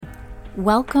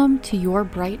Welcome to Your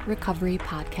Bright Recovery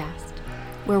podcast,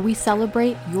 where we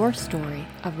celebrate your story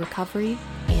of recovery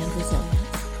and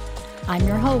resilience. I'm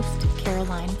your host,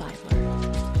 Caroline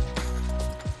Beidler.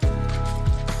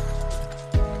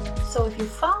 So if you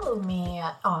follow me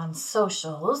on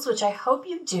socials, which I hope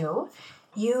you do,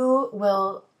 you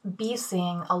will be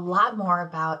seeing a lot more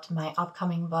about my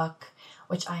upcoming book,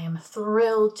 which I am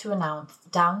thrilled to announce,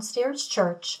 Downstairs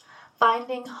Church,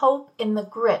 Finding Hope in the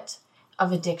Grit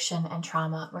of Addiction and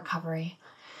Trauma Recovery.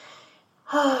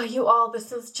 Oh, you all, this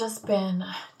has just been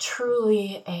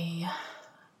truly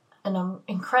an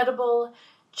incredible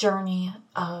journey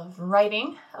of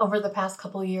writing over the past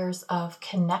couple years, of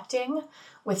connecting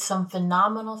with some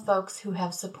phenomenal folks who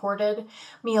have supported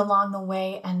me along the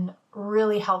way and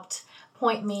really helped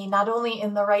point me not only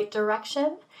in the right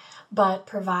direction, but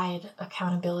provide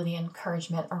accountability and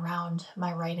encouragement around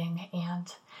my writing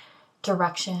and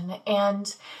direction.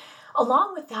 And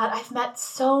along with that, I've met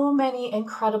so many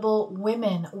incredible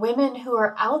women who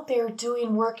are out there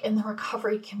doing work in the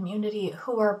recovery community,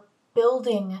 who are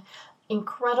building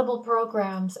incredible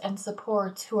programs and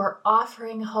supports, who are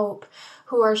offering hope,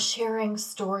 who are sharing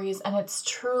stories, and it's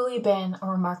truly been a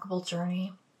remarkable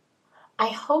journey. I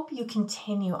hope you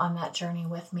continue on that journey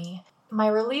with me. My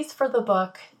release for the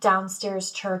book, Downstairs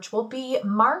Church, will be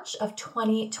March of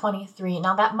 2023.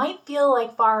 Now, that might feel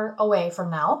like far away from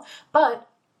now, but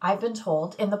I've been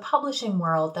told in the publishing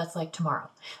world that's like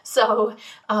tomorrow. So,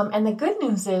 and the good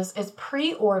news is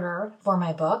pre-order for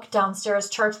my book, Downstairs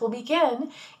Church, will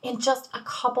begin in just a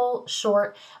couple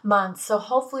short months. So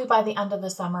hopefully by the end of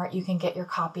the summer, you can get your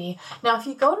copy. Now, if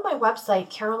you go to my website,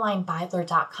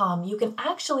 carolinebeidler.com, you can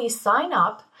actually sign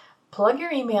up, plug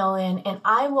your email in, and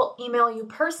I will email you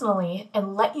personally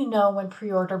and let you know when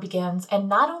pre-order begins. And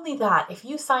not only that, if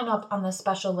you sign up on this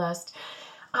special list,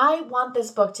 I want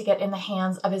this book to get in the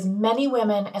hands of as many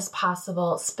women as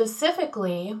possible,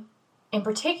 specifically, in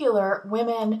particular,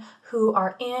 women who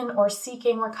are in or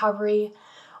seeking recovery,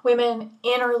 women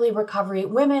in early recovery,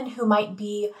 women who might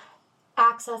be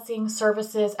accessing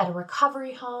services at a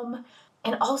recovery home,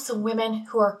 and also women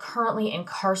who are currently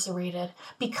incarcerated,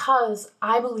 because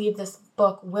I believe this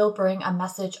book will bring a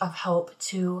message of hope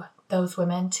to those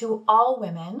women, to all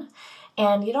women.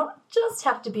 And you don't just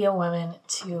have to be a woman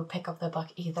to pick up the book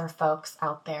either, folks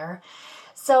out there.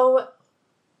 So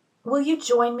will you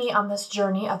join me on this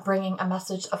journey of bringing a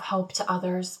message of hope to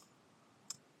others?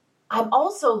 I'm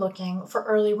also looking for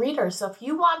early readers. So if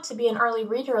you want to be an early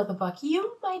reader of the book,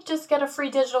 you might just get a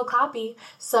free digital copy.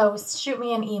 So shoot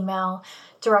me an email,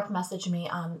 direct message me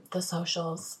on the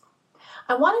socials.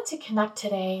 I wanted to connect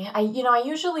today. I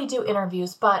usually do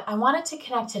interviews, but I wanted to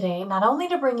connect today not only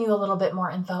to bring you a little bit more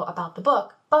info about the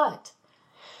book, but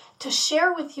to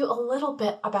share with you a little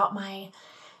bit about my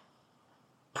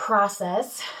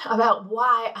process, about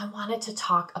why I wanted to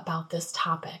talk about this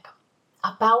topic,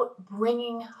 about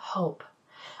bringing hope,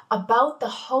 about the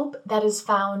hope that is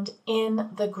found in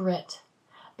the grit,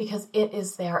 because it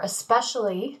is there.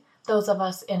 Especially those of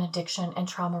us in addiction and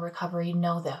trauma recovery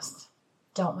know this,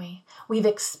 don't we? We've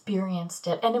experienced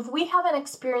it. And if we haven't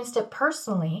experienced it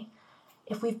personally,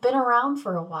 if we've been around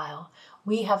for a while,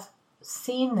 we have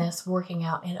seen this working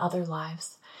out in other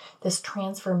lives, this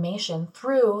transformation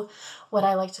through what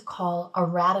I like to call a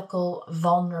radical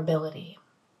vulnerability.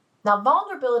 Now,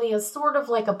 vulnerability is sort of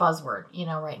like a buzzword,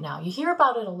 right now. You hear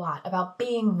about it a lot, about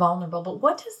being vulnerable, but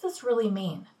what does this really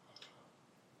mean?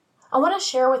 I want to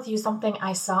share with you something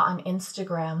I saw on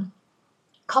Instagram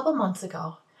a couple months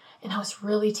ago, and I was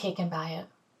really taken by it.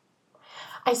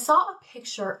 I saw a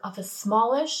picture of a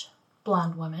smallish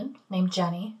blonde woman named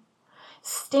Jenny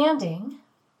standing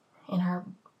in her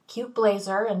cute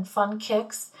blazer and fun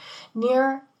kicks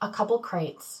near a couple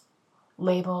crates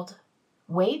labeled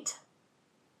weight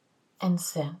and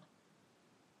sin.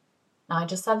 Now, I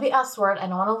just said the S word. I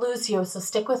don't want to lose you, so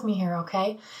stick with me here,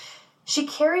 okay? She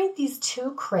carried these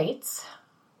two crates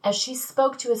as she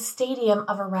spoke to a stadium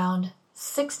of around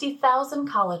 60,000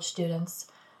 college students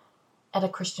at a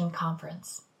Christian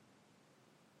conference.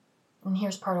 And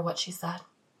here's part of what she said.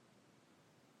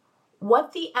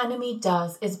 What the enemy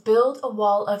does is build a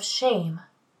wall of shame,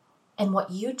 and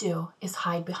what you do is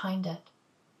hide behind it.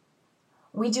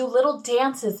 We do little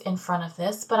dances in front of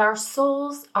this, but our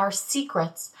souls, our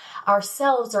secrets,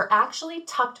 ourselves are actually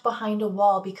tucked behind a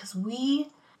wall because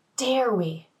dare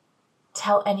we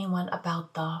tell anyone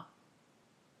about the.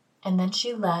 And then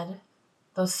she led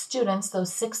those students,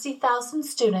 those 60,000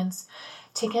 students,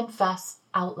 to confess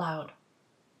out loud.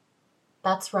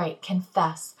 That's right,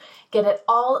 confess. Get it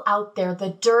all out there.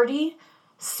 The dirty,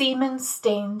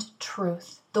 semen-stained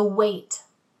truth. The weight,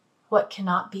 what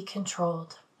cannot be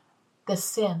controlled. The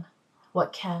sin,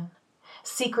 what can.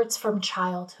 Secrets from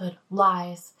childhood,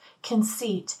 lies,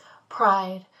 conceit,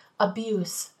 pride,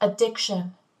 abuse,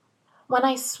 addiction. When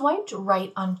I swiped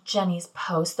right on Jenny's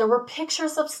post, there were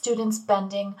pictures of students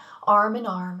bending arm in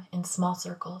arm in small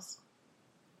circles.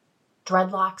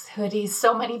 Dreadlocks, hoodies,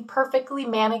 so many perfectly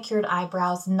manicured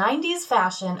eyebrows, 90s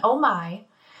fashion, oh my,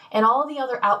 and all the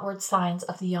other outward signs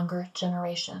of the younger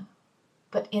generation.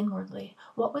 But inwardly,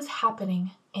 what was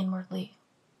happening inwardly?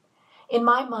 In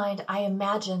my mind, I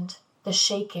imagined the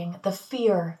shaking, the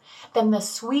fear, then the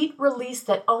sweet release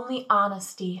that only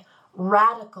honesty,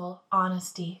 radical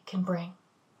honesty, can bring.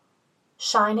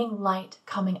 Shining light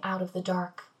coming out of the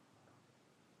dark.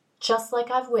 Just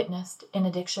like I've witnessed in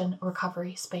addiction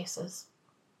recovery spaces.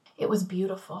 It was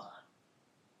beautiful.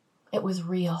 It was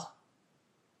real.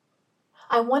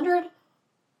 I wondered,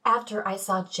 after I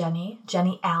saw Jenny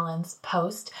Allen's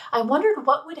post, I wondered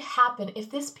what would happen if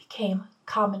this became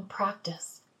common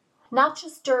practice. Not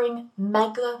just during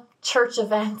mega church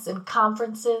events and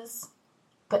conferences,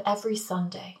 but every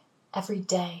Sunday, every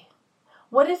day.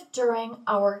 What if during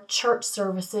our church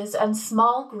services and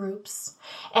small groups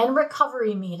and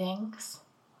recovery meetings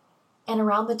and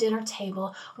around the dinner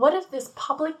table, what if this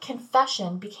public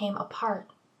confession became a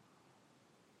part?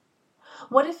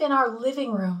 What if in our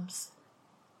living rooms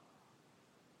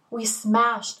we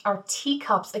smashed our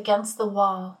teacups against the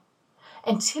wall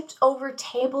and tipped over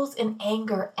tables in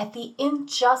anger at the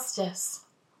injustice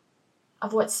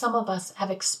of what some of us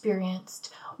have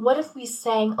experienced? What if we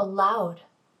sang aloud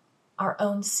our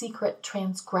own secret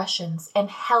transgressions and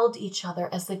held each other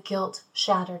as the guilt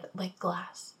shattered like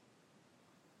glass?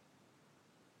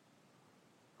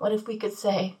 What if we could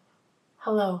say,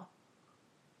 hello,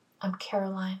 I'm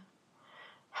Caroline.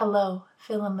 Hello,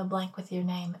 fill in the blank with your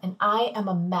name, and I am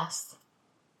a mess.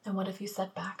 And what if you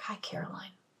said back, hi,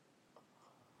 Caroline?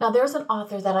 Now, there's an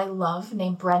author that I love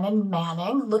named Brennan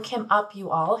Manning. Look him up, you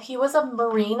all. He was a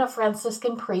Marine, a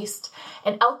Franciscan priest,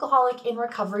 an alcoholic in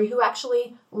recovery who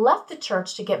actually left the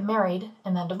church to get married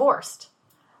and then divorced.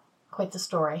 Quite the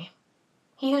story.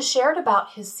 He has shared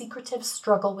about his secretive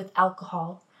struggle with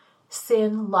alcohol,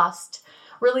 sin, lust,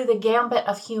 really the gambit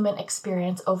of human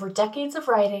experience over decades of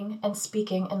writing and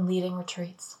speaking and leading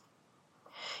retreats.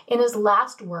 In his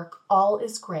last work, All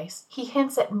is Grace, he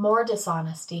hints at more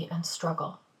dishonesty and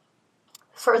struggle,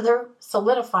 further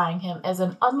solidifying him as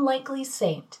an unlikely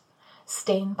saint,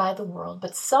 stained by the world,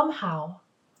 but somehow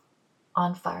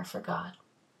on fire for God.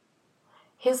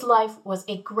 His life was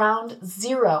a ground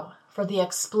zero for the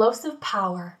explosive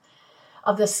power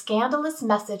of the scandalous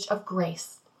message of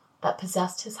grace that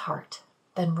possessed his heart,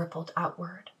 then rippled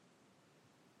outward.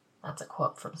 That's a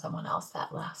quote from someone else,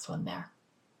 that last one there.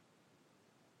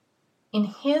 In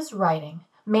his writing,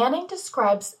 Manning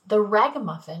describes the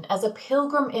ragamuffin as a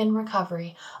pilgrim in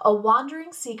recovery, a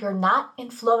wandering seeker not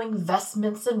in flowing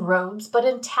vestments and robes, but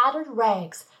in tattered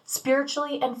rags,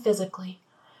 spiritually and physically,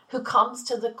 who comes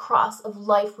to the cross of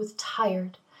life with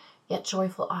tired yet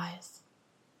joyful eyes.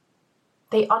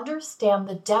 They understand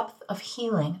the depth of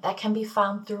healing that can be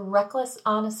found through reckless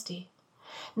honesty,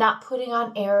 not putting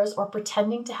on airs or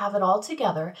pretending to have it all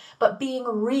together, but being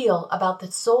real about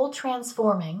the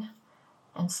soul-transforming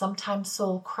and sometimes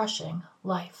soul-crushing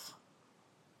life.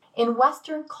 In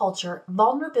Western culture,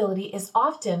 vulnerability is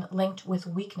often linked with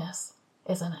weakness,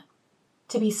 isn't it?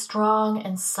 To be strong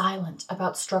and silent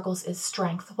about struggles is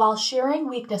strength, while sharing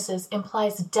weaknesses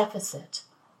implies deficit.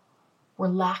 We're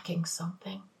lacking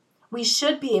something. We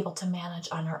should be able to manage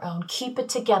on our own, keep it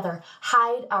together,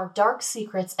 hide our dark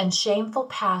secrets and shameful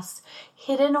pasts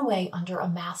hidden away under a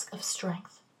mask of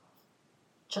strength.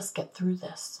 Just get through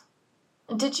this.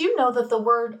 Did you know that the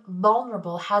word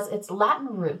vulnerable has its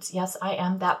Latin roots? Yes, I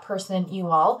am that person, you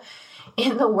all,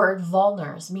 in the word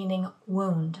vulners, meaning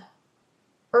wound.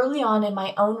 Early on in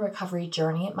my own recovery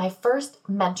journey, my first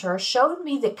mentor showed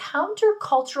me the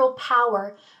countercultural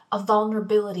power of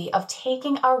vulnerability, of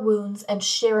taking our wounds and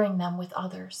sharing them with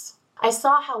others. I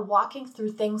saw how walking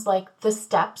through things like the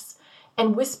steps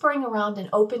and whispering around an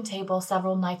open table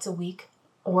several nights a week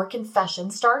or confession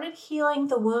started healing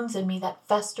the wounds in me that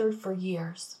festered for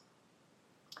years.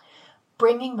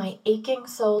 Bringing my aching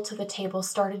soul to the table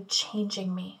started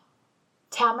changing me.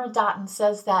 Tamara Dotton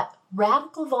says that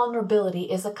radical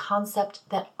vulnerability is a concept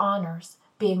that honors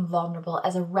being vulnerable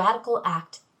as a radical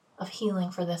act of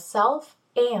healing for the self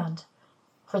and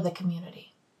for the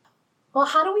community. Well,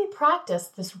 how do we practice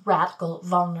this radical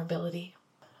vulnerability?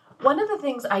 One of the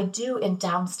things I do in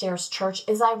Downstairs Church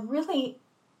is I really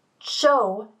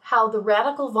show how the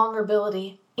radical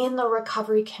vulnerability in the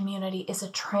recovery community is a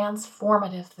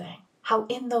transformative thing. How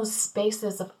in those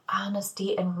spaces of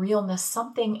honesty and realness,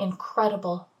 something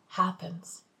incredible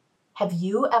happens. Have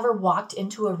you ever walked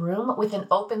into a room with an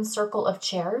open circle of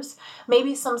chairs,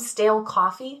 maybe some stale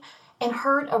coffee, and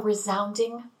heard a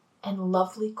resounding and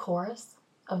lovely chorus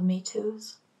of Me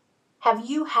Too's? Have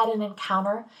you had an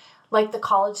encounter like the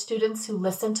college students who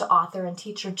listened to author and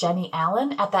teacher Jenny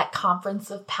Allen at that conference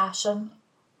of passion?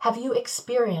 Have you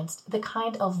experienced the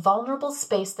kind of vulnerable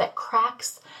space that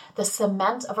cracks the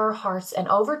cement of our hearts and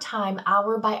over time,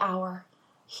 hour by hour,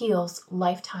 heals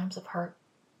lifetimes of hurt?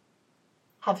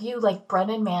 Have you, like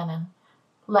Brennan Manning,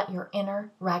 let your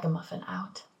inner ragamuffin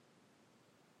out?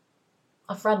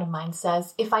 A friend of mine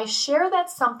says, if I share that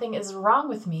something is wrong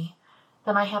with me,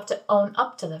 then I have to own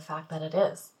up to the fact that it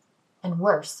is. And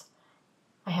worse,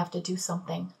 I have to do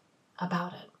something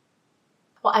about it.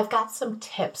 Well, I've got some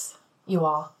tips, you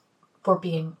all, for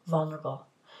being vulnerable,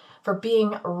 for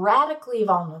being radically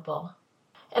vulnerable.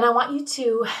 And I want you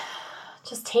to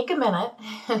just take a minute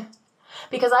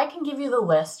because I can give you the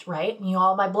list, right? And you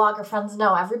all, my blogger friends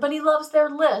know, everybody loves their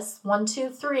lists. 1, 2,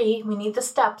 3, we need the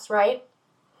steps, right?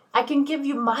 I can give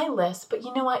you my list, but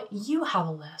you know what? You have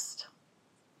a list.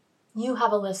 You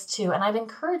have a list too. And I'd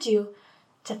encourage you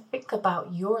to think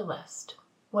about your list,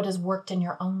 what has worked in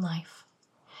your own life.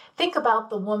 Think about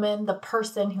the woman, the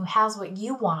person who has what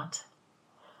you want.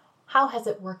 How has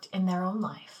it worked in their own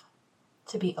life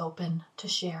to be open to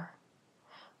share?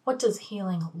 What does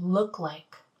healing look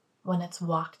like when it's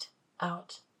walked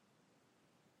out?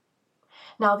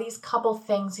 Now, these couple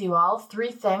things, you all,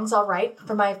 3 things, all right,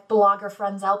 for my blogger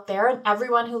friends out there and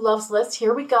everyone who loves lists,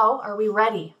 here we go. Are we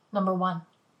ready? Number 1.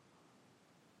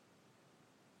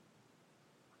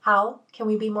 How can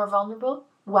we be more vulnerable?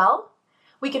 Well,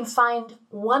 we can find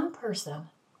one person.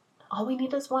 All we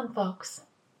need is one, folks,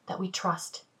 that we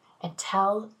trust and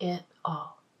tell it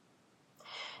all.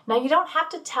 Now, you don't have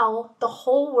to tell the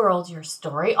whole world your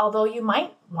story, although you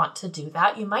might want to do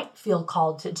that. You might feel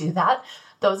called to do that.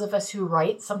 Those of us who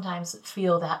write sometimes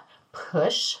feel that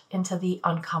push into the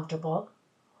uncomfortable.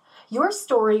 Your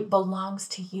story belongs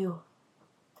to you.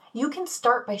 You can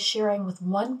start by sharing with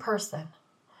one person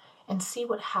and see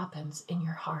what happens in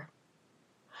your heart.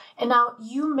 And now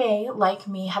you may, like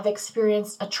me, have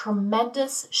experienced a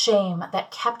tremendous shame that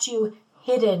kept you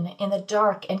hidden in the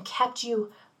dark and kept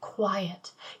you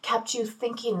quiet, kept you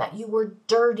thinking that you were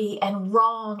dirty and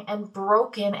wrong and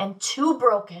broken and too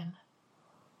broken.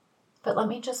 But let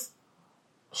me just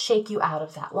shake you out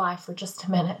of that lie for just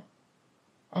a minute.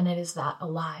 And it is that, a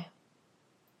lie.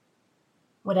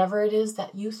 Whatever it is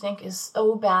that you think is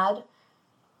so bad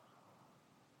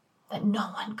that no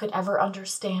one could ever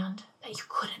understand, that you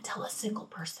couldn't tell a single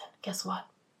person, guess what?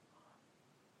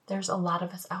 There's a lot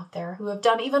of us out there who have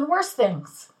done even worse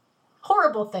things,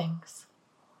 horrible things.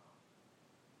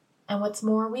 And what's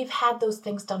more, we've had those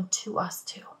things done to us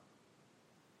too.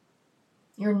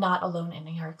 You're not alone in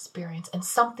your experience, and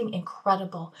something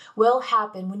incredible will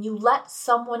happen when you let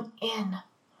someone in,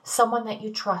 someone that you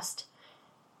trust,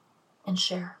 and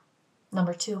share.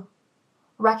 Number 2,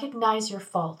 recognize your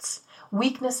faults,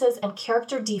 weaknesses, and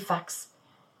character defects.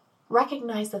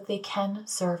 Recognize that they can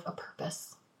serve a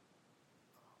purpose.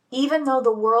 Even though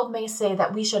the world may say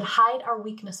that we should hide our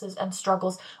weaknesses and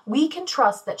struggles, we can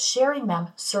trust that sharing them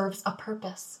serves a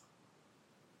purpose.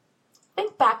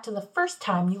 Think back to the first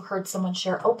time you heard someone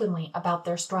share openly about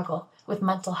their struggle with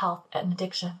mental health and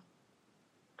addiction.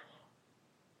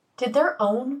 Did their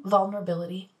own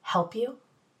vulnerability help you?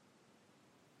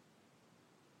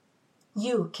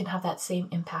 You can have that same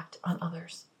impact on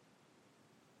others.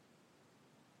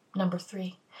 Number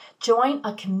 3, join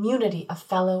a community of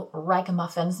fellow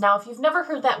ragamuffins. Now, if you've never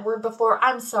heard that word before,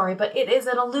 I'm sorry, but it is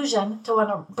an allusion to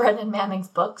one of Brennan Manning's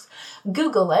books.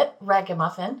 Google it,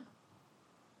 ragamuffin.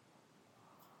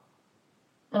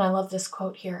 And I love this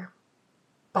quote here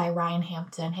by Ryan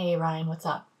Hampton. Hey, Ryan, what's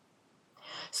up?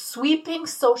 Sweeping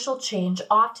social change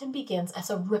often begins as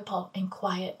a ripple in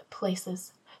quiet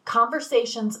places.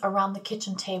 Conversations around the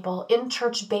kitchen table, in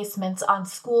church basements, on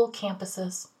school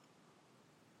campuses.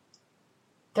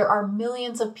 There are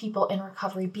millions of people in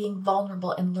recovery being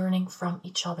vulnerable and learning from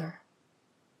each other.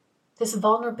 This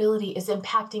vulnerability is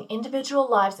impacting individual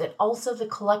lives and also the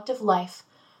collective life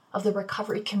of the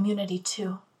recovery community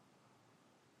too.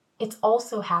 It's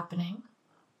also happening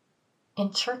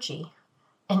in churchy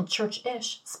and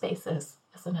church-ish spaces,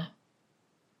 isn't it?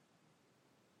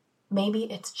 Maybe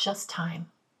it's just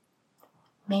time.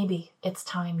 Maybe it's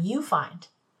time you find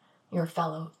your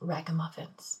fellow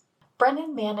ragamuffins.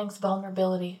 Brennan Manning's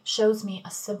vulnerability shows me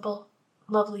a simple,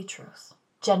 lovely truth.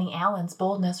 Jenny Allen's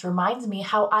boldness reminds me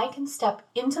how I can step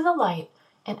into the light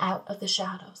and out of the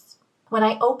shadows. When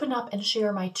I open up and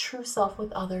share my true self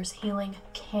with others, healing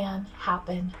can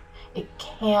happen. It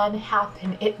can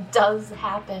happen. It does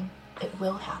happen. It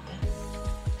will happen.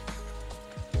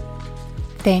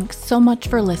 Thanks so much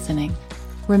for listening.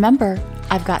 Remember,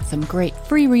 I've got some great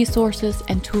free resources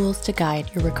and tools to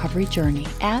guide your recovery journey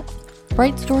at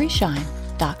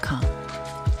brightstoryshine.com.